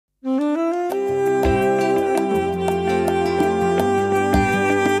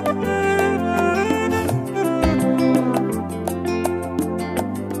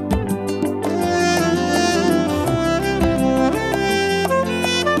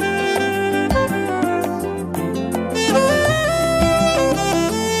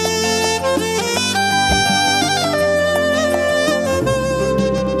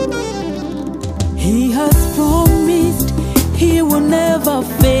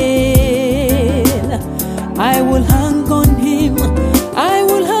I will hang on him. I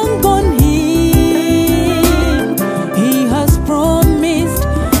will hang on him. He has promised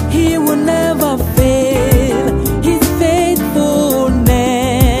he will never fail. His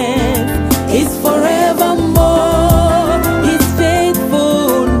faithfulness is forevermore. His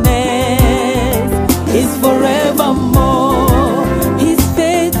faithfulness is forevermore. His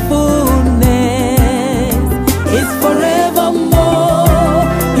faithfulness is forevermore.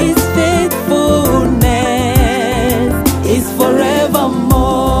 His faithfulness is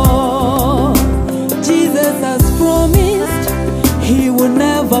forevermore. Jesus has promised he will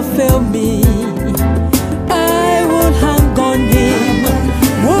never fail me. I will hang on him.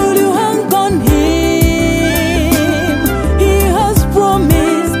 Will you hang on him? He has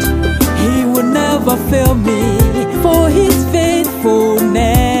promised he will never fail me. For his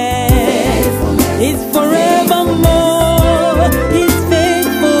faithfulness is forevermore. His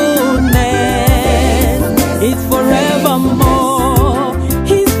faithfulness is forevermore.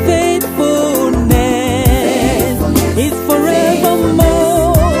 His faithfulness is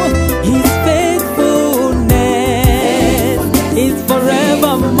forevermore. His faithfulness is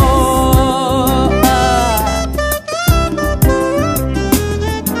forevermore.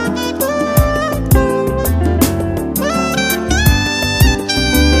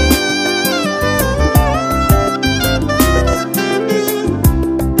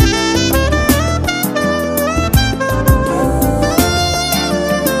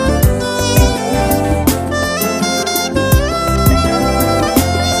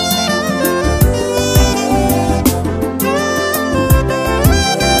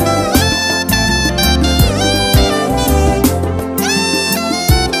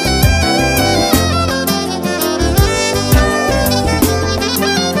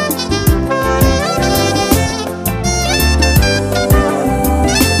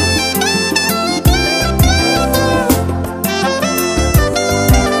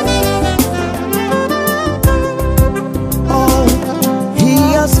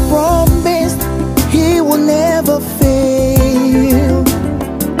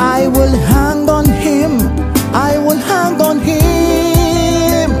 I will hang on him. I will hang on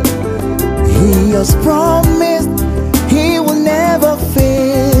him. He has promised he will never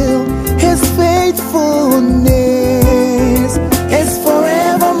fail. His faithfulness is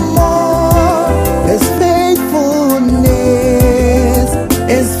forevermore. His faithfulness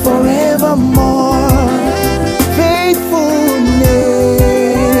is forevermore.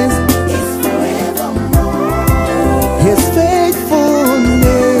 Faithfulness is forevermore. His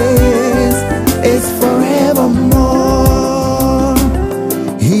faithfulness is forevermore.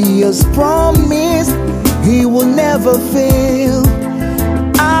 He has promised he will never fail.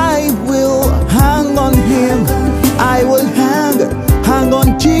 I will hang on him. I will hang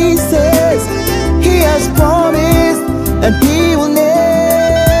on Jesus. He has promised and he will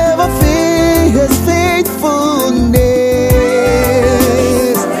never fail. His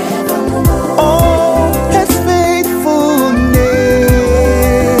faithfulness, oh, his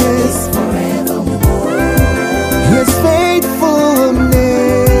faithfulness, his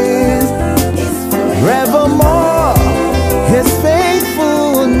faithfulness forevermore. His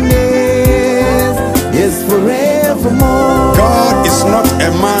faithfulness is forevermore. God is not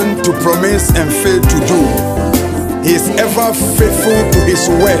a man to promise and fail to do. He is ever faithful to his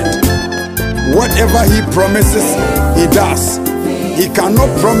word. Whatever he promises, he does. He cannot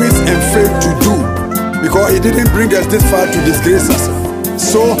promise and fail to do, because he didn't bring us this far to disgrace us.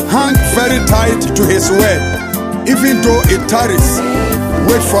 So hang very tight to his word. Even though it tarries,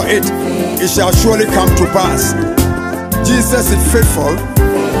 wait for it. It shall surely come to pass. Jesus is faithful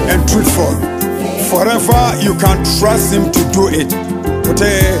and truthful. Forever you can trust him to do it.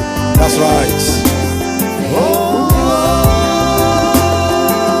 Okay, that's right.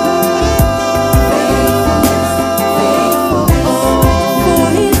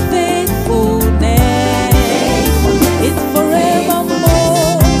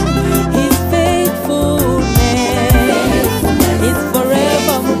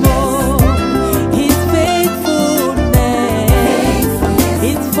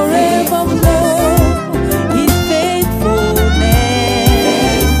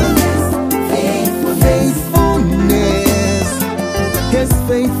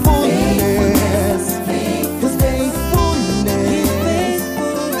 Faithfulness